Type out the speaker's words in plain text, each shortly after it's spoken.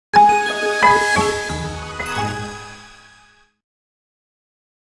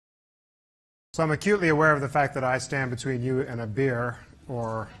So I'm acutely aware of the fact that I stand between you and a beer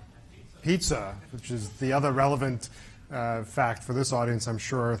or pizza, which is the other relevant fact for this audience. I'm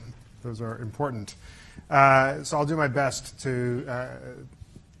sure those are important. So I'll do my best to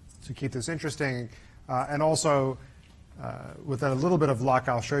keep this interesting. And also, with a little bit of luck,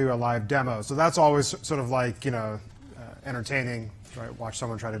 I'll show you a live demo. So that's always sort of like, entertaining, right? Watch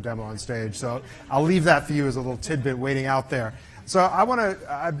someone try to demo on stage. So I'll leave that for you as a little tidbit waiting out there. So I'm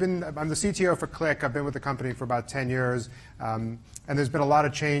the CTO for Qlik. I've been with the company for about 10 years. And there's been a lot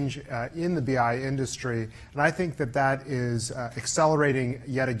of change in the BI industry. And I think that that is accelerating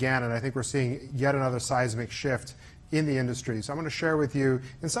yet again. And I think we're seeing yet another seismic shift in the industry. So I'm going to share with you,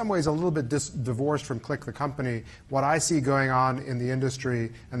 in some ways a little bit divorced from Qlik, the company, what I see going on in the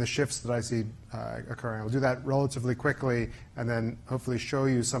industry and the shifts that I see occurring. I'll do that relatively quickly and then hopefully show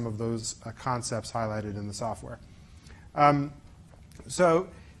you some of those concepts highlighted in the software. So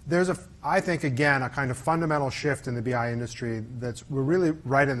there's, I think, again, a kind of fundamental shift in the BI industry that we're really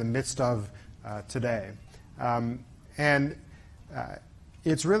right in the midst of today.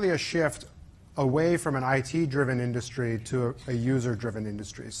 It's really a shift away from an IT-driven industry to a user-driven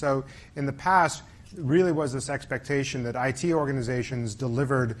industry. So in the past, really was this expectation that IT organizations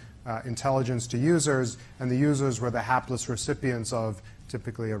delivered intelligence to users, and the users were the hapless recipients of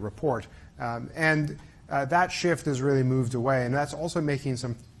typically a report. That shift has really moved away, and that's also making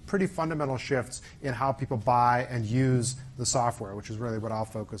some pretty fundamental shifts in how people buy and use the software, which is really what I'll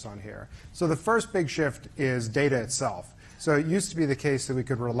focus on here. So the first big shift is data itself. So it used to be the case that we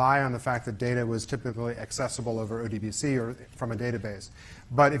could rely on the fact that data was typically accessible over ODBC or from a database.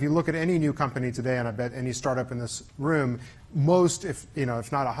 But if you look at any new company today, and I bet any startup in this room, most, if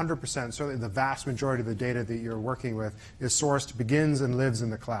not 100%, certainly the vast majority of the data that you're working with is sourced, begins, and lives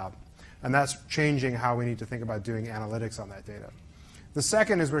in the cloud. And that's changing how we need to think about doing analytics on that data. The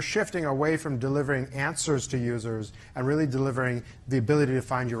second is we're shifting away from delivering answers to users and really delivering the ability to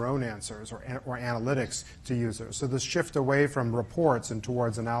find your own answers or analytics to users. So this shift away from reports and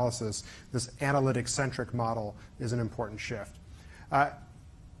towards analysis, this analytic-centric model is an important shift.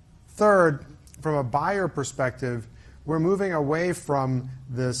 Third, from a buyer perspective, we're moving away from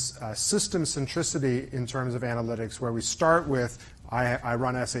this system centricity in terms of analytics, where we start with, I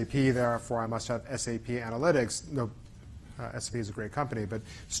run SAP, therefore I must have SAP analytics. No, SAP is a great company, but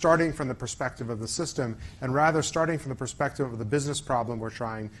starting from the perspective of the system, and rather starting from the perspective of the business problem we're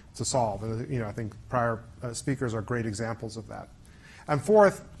trying to solve. And I think prior speakers are great examples of that. And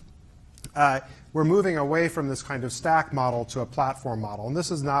fourth, we're moving away from this kind of stack model to a platform model. And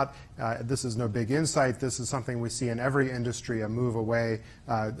this is no big insight. This is something we see in every industry, a move away,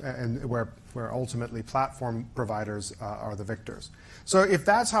 and where ultimately platform providers are the victors. So if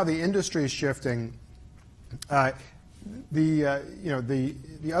that's how the industry is shifting, the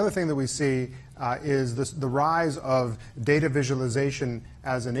other thing that we see is the rise of data visualization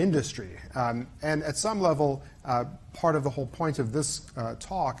as an industry. And at some level, part of the whole point of this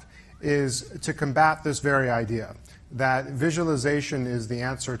talk is to combat this very idea that visualization is the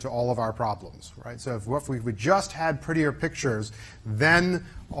answer to all of our problems, right? So if we just had prettier pictures, then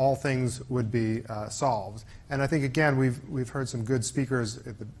all things would be solved. And I think, again, we've heard some good speakers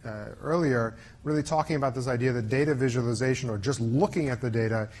earlier really talking about this idea that data visualization or just looking at the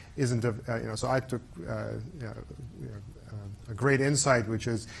data isn't so I took a great insight, which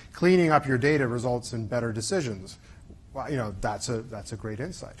is cleaning up your data results in better decisions. Well, that's a great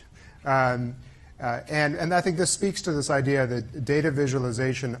insight. And I think this speaks to this idea that data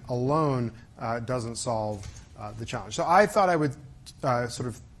visualization alone doesn't solve the challenge. So I thought I would sort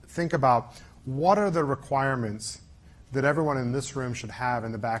of think about what are the requirements that everyone in this room should have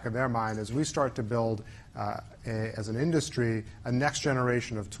in the back of their mind as we start to build, as an industry, a next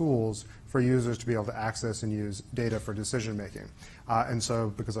generation of tools for users to be able to access and use data for decision making. And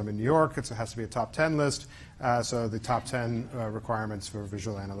so because I'm in New York, it has to be a top 10 list, so the top 10 requirements for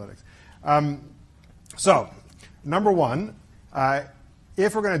visual analytics. So, number one,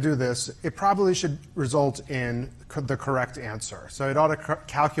 if we're going to do this, it probably should result in the correct answer. So it ought to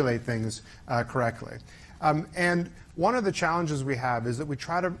calculate things correctly. And one of the challenges we have is that we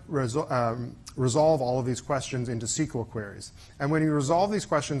try to resolve all of these questions into SQL queries. And when you resolve these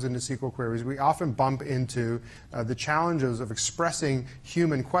questions into SQL queries, we often bump into the challenges of expressing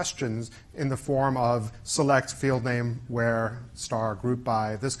human questions in the form of select field name, where, star, group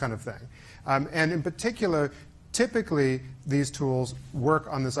by, this kind of thing. And in particular, typically these tools work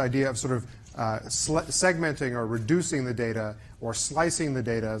on this idea of sort of segmenting or reducing the data, or slicing the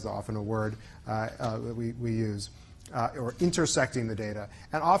data is often a word that we use, or intersecting the data.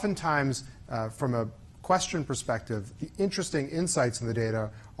 And oftentimes, from a question perspective, the interesting insights in the data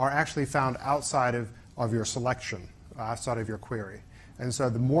are actually found outside of your selection, outside of your query. And so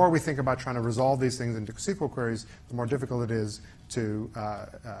the more we think about trying to resolve these things into SQL queries, the more difficult it is to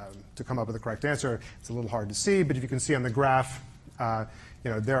come up with the correct answer. It's a little hard to see, but if you can see on the graph,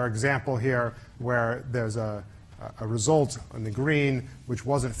 there are examples here where there's a result in the green which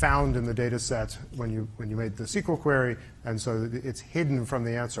wasn't found in the data set when you made the SQL query, and so it's hidden from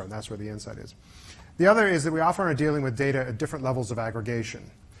the answer, and that's where the insight is. The other is that we often are dealing with data at different levels of aggregation.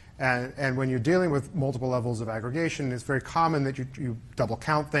 And when you're dealing with multiple levels of aggregation, it's very common that you double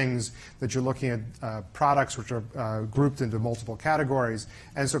count things, that you're looking at products which are grouped into multiple categories.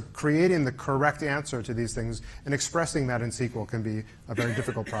 And so creating the correct answer to these things and expressing that in SQL can be a very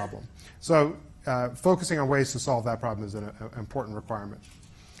difficult problem. So focusing on ways to solve that problem is an important requirement.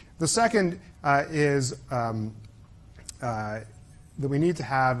 The second is that we need to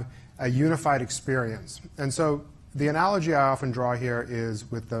have a unified experience. And so the analogy I often draw here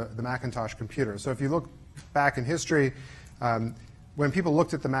is with the Macintosh computer. So if you look back in history, when people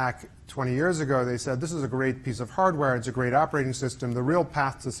looked at the Mac 20 years ago, they said, this is a great piece of hardware, it's a great operating system. The real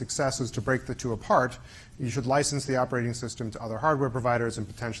path to success is to break the two apart. You should license the operating system to other hardware providers, and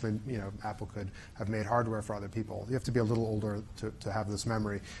potentially, Apple could have made hardware for other people. You have to be a little older to have this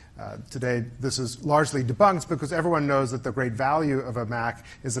memory. Today, this is largely debunked because everyone knows that the great value of a Mac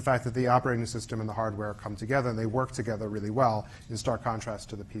is the fact that the operating system and the hardware come together, and they work together really well, in stark contrast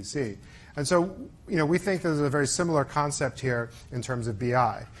to the PC. And so, we think there's a very similar concept here in terms of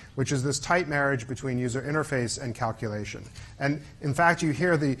BI, which is this tight marriage between user interface and calculation. And in fact, you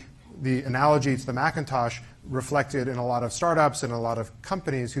hear the analogy to the Macintosh reflected in a lot of startups and a lot of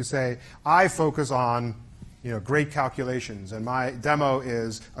companies who say, I focus on great calculations, and my demo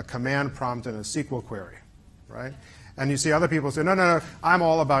is a command prompt and a SQL query, right? And you see other people say, no, I'm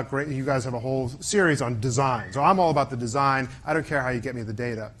all about great. You guys have a whole series on design. So I'm all about the design. I don't care how you get me the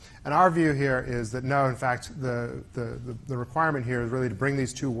data. And our view here is that no, in fact, the requirement here is really to bring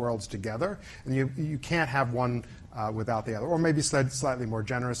these two worlds together. And you can't have one without the other. Or maybe slightly more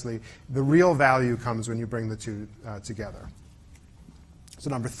generously, the real value comes when you bring the two together. So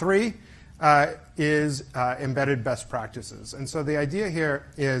number 3 is embedded best practices. And so the idea here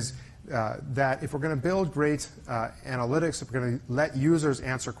is that if we're going to build great analytics, if we're going to let users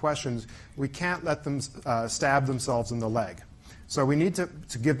answer questions, we can't let them stab themselves in the leg. So we need to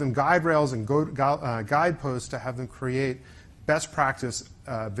give them guide rails and guideposts to have them create best practice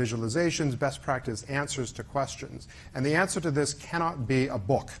visualizations, best practice answers to questions. And the answer to this cannot be a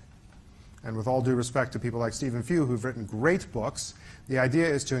book. And with all due respect to people like Stephen Few, who've written great books, the idea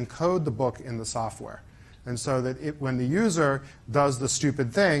is to encode the book in the software. And so that when the user does the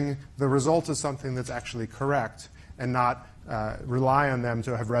stupid thing, the result is something that's actually correct and not rely on them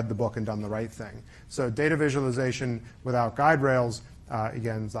to have read the book and done the right thing. So data visualization without guide rails,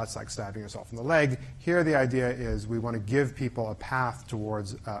 again, that's like stabbing yourself in the leg. Here the idea is we want to give people a path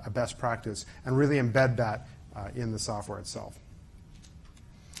towards a best practice and really embed that in the software itself.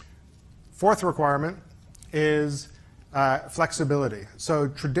 Fourth requirement is flexibility. So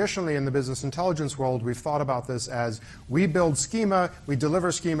traditionally in the business intelligence world, we've thought about this as we build schema, we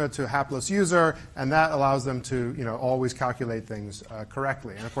deliver schema to a hapless user, and that allows them to always calculate things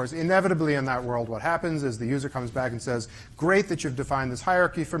correctly. And of course, inevitably in that world, what happens is the user comes back and says, great that you've defined this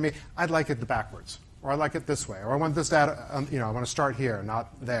hierarchy for me, I'd like it backwards, or I'd like it this way, or I want this data, I want to start here, not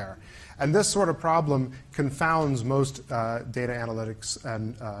there. And this sort of problem confounds most data analytics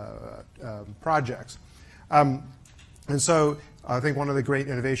and projects. And so I think one of the great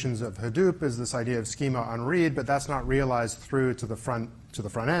innovations of Hadoop is this idea of schema on read, but that's not realized through to the front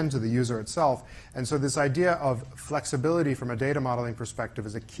end, to the user itself. And so this idea of flexibility from a data modeling perspective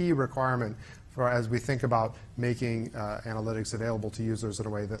is a key requirement for as we think about making analytics available to users in a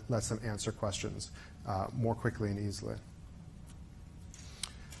way that lets them answer questions more quickly and easily.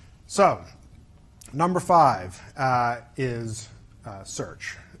 So number 5 is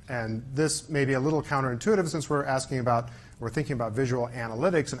search. And this may be a little counterintuitive since we're thinking about visual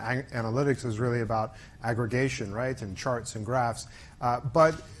analytics, and analytics is really about aggregation, right, and charts and graphs.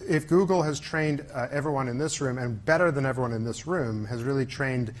 But if Google has trained everyone in this room, and better than everyone in this room, has really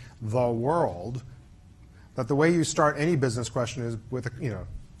trained the world, that the way you start any business question is with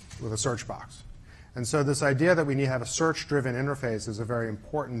a search box. And so this idea that we need to have a search-driven interface is a very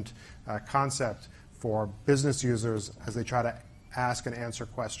important concept for business users as they try to ask and answer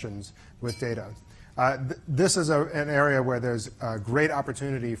questions with data. This is an area where there's a great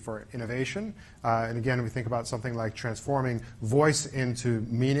opportunity for innovation. And again, we think about something like transforming voice into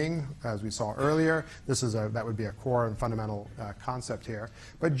meaning, as we saw earlier. That would be a core and fundamental concept here.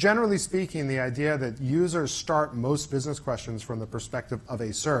 But generally speaking, the idea that users start most business questions from the perspective of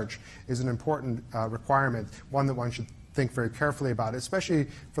a search is an important requirement, one that one should think very carefully about, especially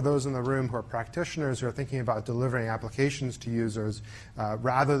for those in the room who are practitioners who are thinking about delivering applications to users.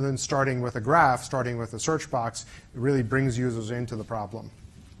 Rather than starting with a graph, starting with a search box, it really brings users into the problem.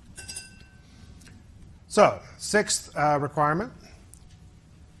 So, sixth requirement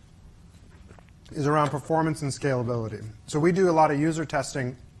is around performance and scalability. So we do a lot of user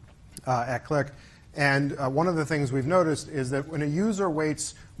testing at Qlik, and one of the things we've noticed is that when a user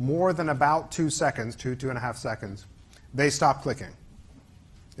waits more than about 2 seconds, 2.5 seconds, they stop clicking.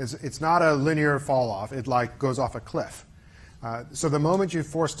 It's not a linear fall off. It like goes off a cliff. So the moment you're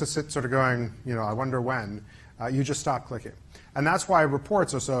forced to sit sort of going, I wonder when, you just stop clicking. And that's why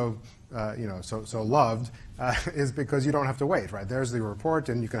reports are so loved, is because you don't have to wait, right? There's the report,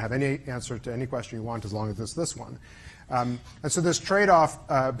 and you can have any answer to any question you want as long as it's this one. And so this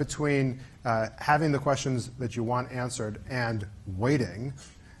trade-off between having the questions that you want answered and waiting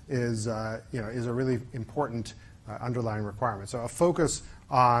is a really important underlying requirement. So a focus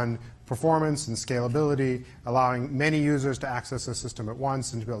on performance and scalability, allowing many users to access the system at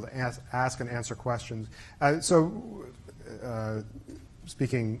once and to be able to ask and answer questions.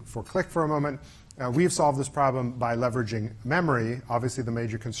 Speaking for Qlik for a moment, we've solved this problem by leveraging memory. Obviously, the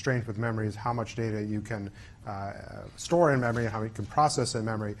major constraint with memory is how much data you can store in memory and how you can process in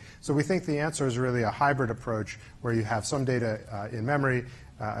memory. So we think the answer is really a hybrid approach where you have some data in memory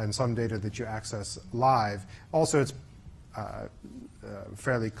and some data that you access live. Also, it's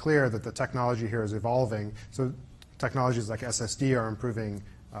fairly clear that the technology here is evolving. So technologies like SSD are improving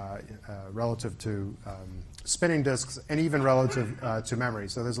relative to spinning disks and even relative to memory.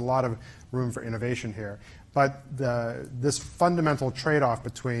 So there's a lot of room for innovation here. But this fundamental trade-off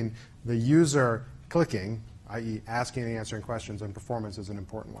between the user clicking, i.e. asking and answering questions, and performance is an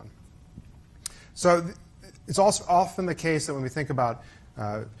important one. So it's also often the case that when we think about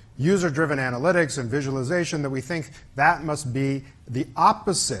user-driven analytics and visualization, that we think that must be the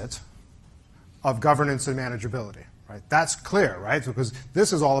opposite of governance and manageability. Right? That's clear, right? Because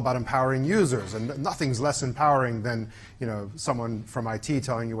this is all about empowering users, and nothing's less empowering than someone from IT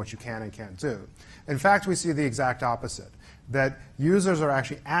telling you what you can and can't do. In fact, we see the exact opposite, that users are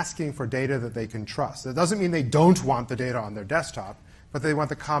actually asking for data that they can trust. That doesn't mean they don't want the data on their desktop, but they want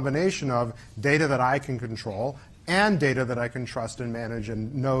the combination of data that I can control and data that I can trust and manage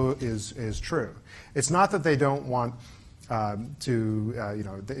and know is true. It's not that they don't want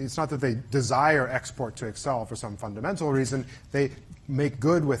it's not that they desire export to Excel for some fundamental reason. They make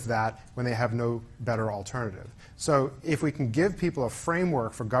good with that when they have no better alternative. So if we can give people a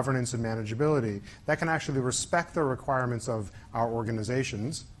framework for governance and manageability that can actually respect the requirements of our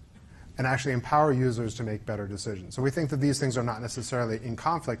organizations and actually empower users to make better decisions. So we think that these things are not necessarily in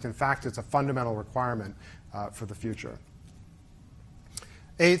conflict. In fact, it's a fundamental requirement for the future.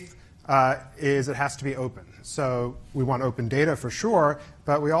 Eighth is it has to be open. So we want open data for sure,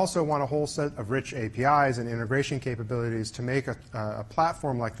 but we also want a whole set of rich APIs and integration capabilities to make a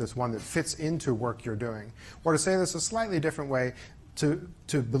platform like this one that fits into work you're doing. Or to say this a slightly different way, to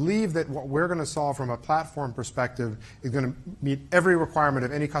believe that what we're going to solve from a platform perspective is going to meet every requirement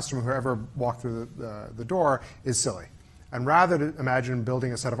of any customer who ever walked through the door is silly. And rather to imagine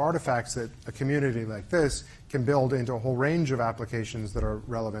building a set of artifacts that a community like this can build into a whole range of applications that are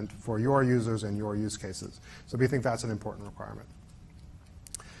relevant for your users and your use cases. So we think that's an important requirement.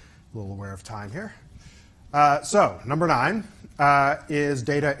 A little aware of time here. So number 9 is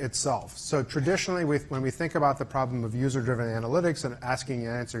data itself. So traditionally, when we think about the problem of user-driven analytics and asking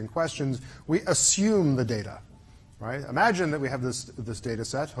and answering questions, we assume the data. Right? Imagine that we have this data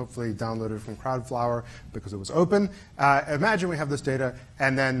set, hopefully downloaded from Crowdflower because it was open. Imagine we have this data,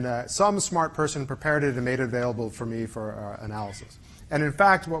 and then some smart person prepared it and made it available for me for analysis. And in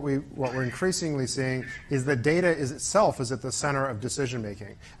fact, what we're increasingly seeing is that data itself is at the center of decision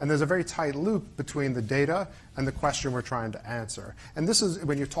making. And there's a very tight loop between the data and the question we're trying to answer. And this is,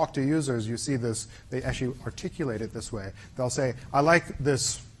 when you talk to users, you see this, they actually articulate it this way. They'll say, I like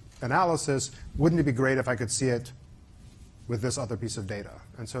this analysis. Wouldn't it be great if I could see it with this other piece of data?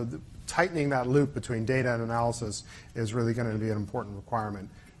 And so tightening that loop between data and analysis is really going to be an important requirement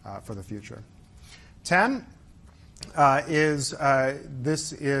for the future. 10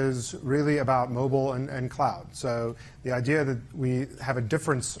 this is really about mobile and cloud. So the idea that we have a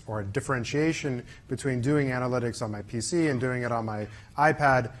difference or a differentiation between doing analytics on my PC and doing it on my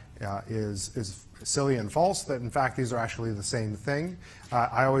iPad is silly and false, that in fact these are actually the same thing.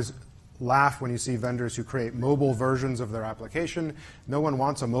 I always laugh when you see vendors who create mobile versions of their application. No one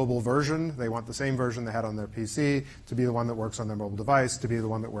wants a mobile version. They want the same version they had on their PC to be the one that works on their mobile device, to be the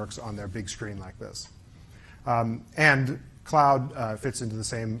one that works on their big screen like this. And cloud fits into the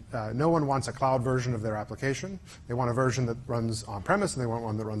same. No one wants a cloud version of their application. They want a version that runs on-premise, and they want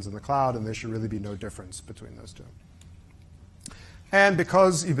one that runs in the cloud, and there should really be no difference between those two. And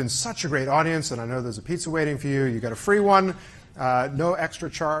because you've been such a great audience, and I know there's a pizza waiting for you, you get a free one. No extra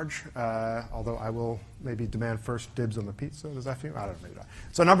charge, although I will maybe demand first dibs on the pizza. Does that feel? I don't know. Maybe not.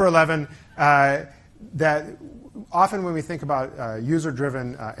 So number 11, that often when we think about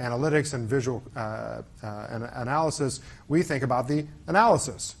user-driven analytics and visual analysis, we think about the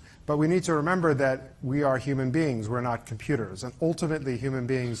analysis. But we need to remember that we are human beings. We're not computers. And ultimately, human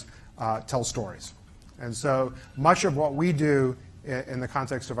beings tell stories. And so much of what we do in the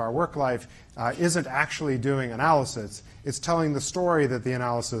context of our work life isn't actually doing analysis. It's telling the story that the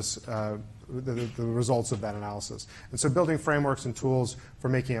analysis, the results of that analysis. And so building frameworks and tools for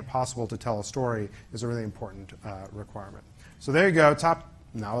making it possible to tell a story is a really important requirement. So there you go, top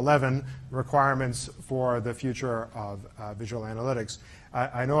now 11 requirements for the future of visual analytics.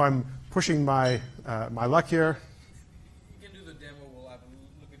 I know I'm pushing my luck here. We can do the demo. We'll have a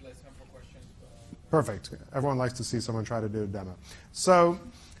little bit less time for questions. Perfect. Everyone likes to see someone try to do a demo. So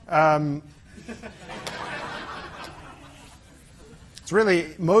it's really,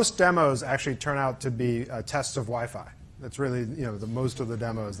 most demos actually turn out to be tests of Wi-Fi. That's really, the most of the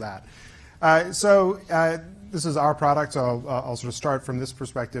demo is that. This is our product, so I'll sort of start from this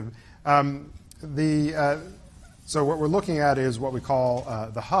perspective. So what we're looking at is what we call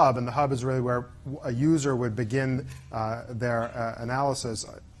the hub, and the hub is really where a user would begin their analysis,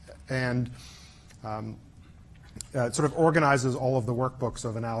 and it sort of organizes all of the workbooks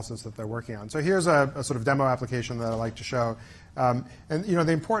of analysis that they're working on. So here's a sort of demo application that I like to show. And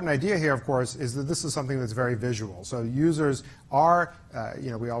the important idea here, of course, is that this is something that's very visual. So users are,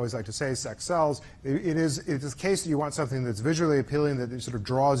 we always like to say, sex sells. It is the case that you want something that's visually appealing, that sort of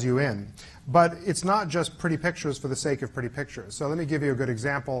draws you in. But it's not just pretty pictures for the sake of pretty pictures. So let me give you a good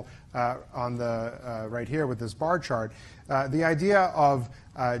example on the right here with this bar chart. The idea of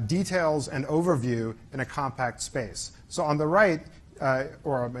details and overview in a compact space. So on the right,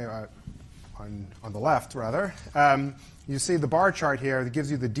 or on the left, rather, you see the bar chart here that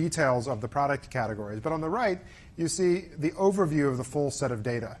gives you the details of the product categories. But on the right, you see the overview of the full set of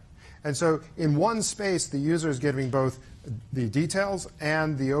data. And so in one space, the user is giving both the details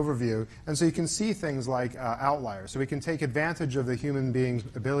and the overview. And so you can see things like outliers. So we can take advantage of the human being's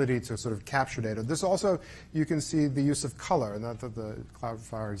ability to sort of capture data. This also, you can see the use of color. And that the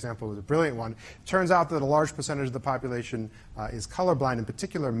Cloudflare example was a brilliant one. It turns out that a large percentage of the population is colorblind. In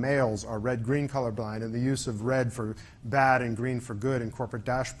particular, males are red-green colorblind. And the use of red for bad and green for good in corporate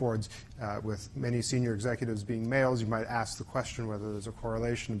dashboards, with many senior executives being males, you might ask the question whether there's a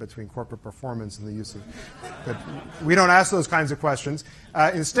correlation between corporate performance and the use of. But we don't ask those kinds of questions.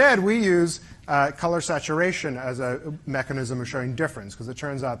 Instead, we use color saturation as a mechanism of showing difference, because it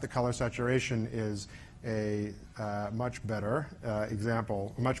turns out that color saturation is a much better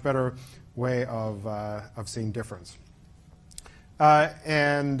example, a much better way of seeing difference. All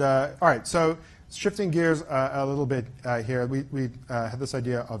right, so shifting gears a little bit here, we had this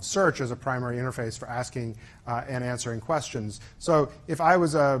idea of search as a primary interface for asking and answering questions. So if I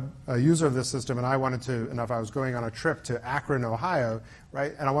was a user of this system and I wanted to, and if I was going on a trip to Akron, Ohio,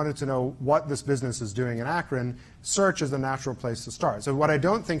 right, and I wanted to know what this business is doing in Akron, search is the natural place to start. So what I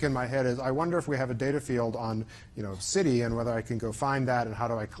don't think in my head is, I wonder if we have a data field on, city, and whether I can go find that, and how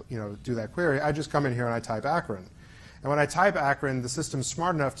do I, do that query. I just come in here and I type Akron. And when I type Akron, the system's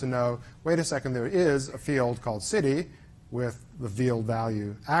smart enough to know, wait a second, there is a field called city with the field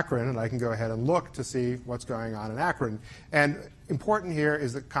value Akron, and I can go ahead and look to see what's going on in Akron. And important here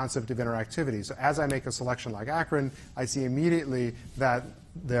is the concept of interactivity. So as I make a selection like Akron, I see immediately that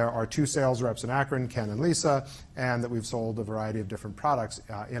there are 2 sales reps in Akron, Ken and Lisa, and that we've sold a variety of different products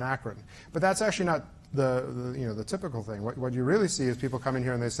in Akron. But that's actually not the typical thing. What you really see is people come in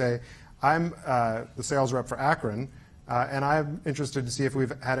here and they say, I'm the sales rep for Akron, and I'm interested to see if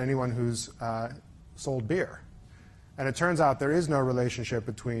we've had anyone who's sold beer. And it turns out there is no relationship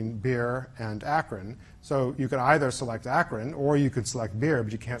between beer and Akron. So you could either select Akron or you could select beer,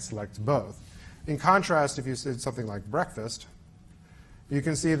 but you can't select both. In contrast, if you did something like breakfast, you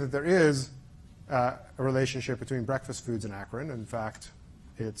can see that there is a relationship between breakfast foods in Akron. In fact,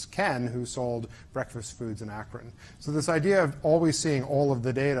 it's Ken who sold breakfast foods in Akron. So this idea of always seeing all of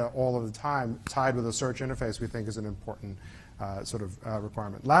the data all of the time tied with a search interface we think is an important sort of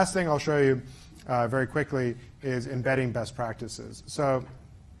requirement. Last thing I'll show you very quickly is embedding best practices. So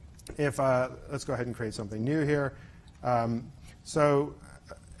if let's go ahead and create something new here. I'm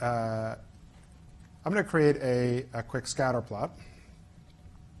going to create a quick scatter plot.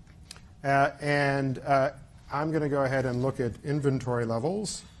 I'm going to go ahead and look at inventory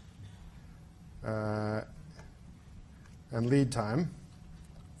levels and lead time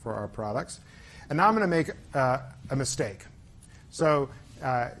for our products. And now I'm going to make a mistake. So,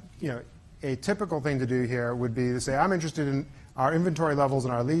 a typical thing to do here would be to say, I'm interested in our inventory levels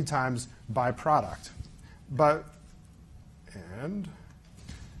and our lead times by product. But,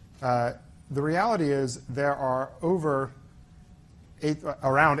 the reality is there are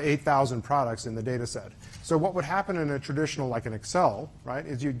around 8,000 products in the data set. So what would happen in a traditional, like an Excel, right,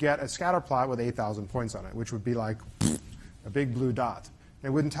 is you'd get a scatter plot with 8,000 points on it, which would be like a big blue dot. It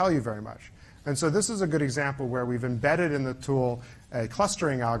wouldn't tell you very much. And so this is a good example where we've embedded in the tool a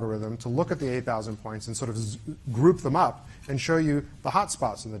clustering algorithm to look at the 8,000 points and sort of group them up and show you the hot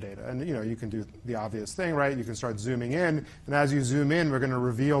spots in the data. And you can do the obvious thing, right? You can start zooming in, and as you zoom in, we're going to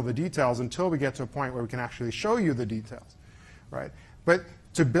reveal the details until we get to a point where we can actually show you the details, right? But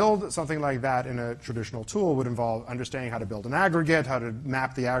to build something like that in a traditional tool would involve understanding how to build an aggregate, how to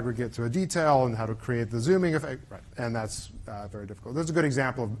map the aggregate to a detail, and how to create the zooming effect. Right. And that's very difficult. This is a good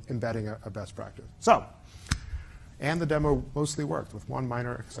example of embedding a best practice. So, and the demo mostly worked with one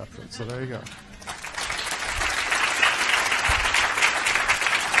minor exception. So there you go.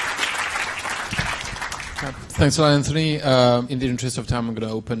 Thanks a lot, Anthony. In the interest of time, I'm going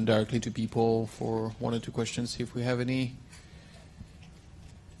to open directly to people for 1 or 2 questions, see if we have any.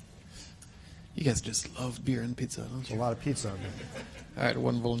 You guys just love beer and pizza, don't you? A lot of pizza. All right,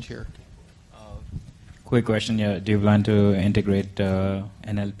 one volunteer. Quick question, yeah. Do you plan to integrate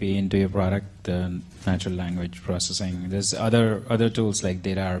NLP into your product, the natural language processing? There's other tools like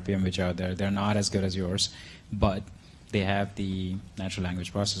Data RPM which are out there. They're not as good as yours, but they have the natural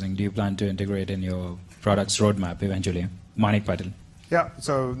language processing. Do you plan to integrate in your product's roadmap eventually? Manik Patil. Yeah,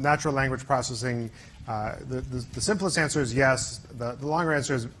 so natural language processing, the simplest answer is yes. The longer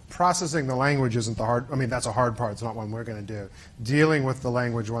answer is processing the language isn't the hard, that's a hard part. It's not one we're going to do. Dealing with the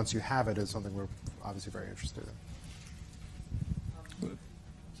language once you have it is something we're obviously very interested in.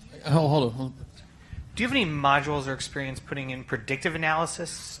 Hold on. Do you have any modules or experience putting in predictive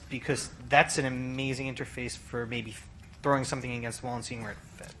analysis? Because that's an amazing interface for maybe throwing something against the wall and seeing where it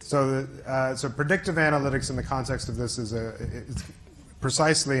fits. So, so predictive analytics in the context of this is it's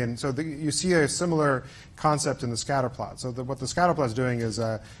precisely, and so you see a similar concept in the scatter plot. So what the scatter plot is doing is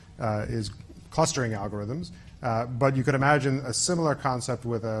clustering algorithms, but you could imagine a similar concept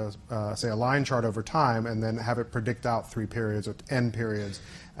with say a line chart over time, and then have it predict out 3 periods or n periods,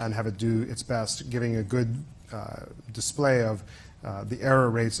 and have it do its best, giving a good display of the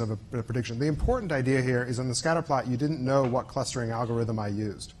error rates of a prediction. The important idea here is in the scatter plot, you didn't know what clustering algorithm I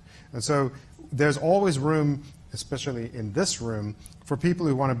used. And so there's always room, especially in this room, for people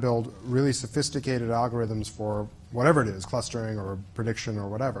who want to build really sophisticated algorithms for whatever it is, clustering or prediction or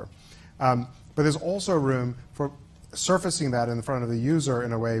whatever. But there's also room for surfacing that in front of the user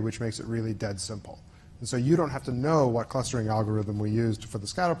in a way which makes it really dead simple. And so you don't have to know what clustering algorithm we used for the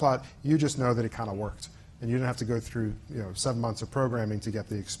scatter plot. You just know that it kind of worked. And you didn't have to go through 7 months of programming to get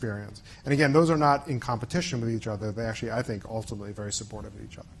the experience. And again, those are not in competition with each other. They actually, I think, ultimately very supportive of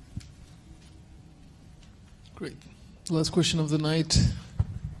each other. Great. Last question of the night.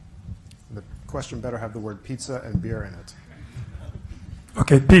 The question better have the word pizza and beer in it.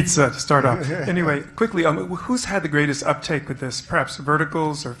 Okay, pizza to start off. Anyway, quickly, who's had the greatest uptake with this? Perhaps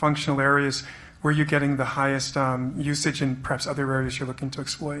verticals or functional areas where you're getting the highest usage, and perhaps other areas you're looking to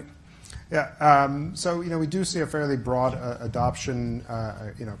exploit? Yeah, so we do see a fairly broad adoption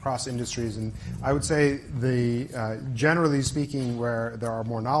across industries, and I would say generally speaking, where there are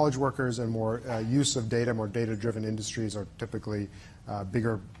more knowledge workers and more use of data, more data-driven industries are typically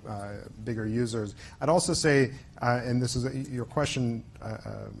bigger users. I'd also say, and this is your question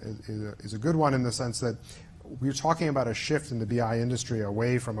is a good one in the sense that we're talking about a shift in the BI industry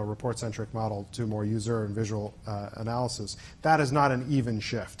away from a report-centric model to more user and visual analysis. That is not an even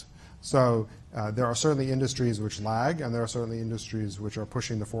shift. So there are certainly industries which lag, and there are certainly industries which are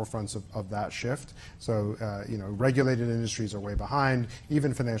pushing the forefronts of that shift. So, regulated industries are way behind.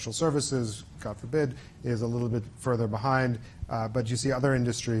 Even financial services, God forbid, is a little bit further behind. But you see other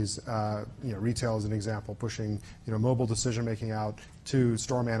industries, retail is an example, pushing, mobile decision-making out to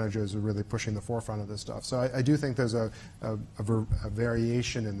store managers who are really pushing the forefront of this stuff. So I do think there's a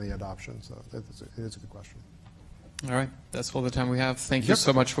variation in the adoption. So it's a good question. All right. That's all the time we have. Thank you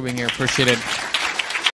so much for being here. Appreciate it.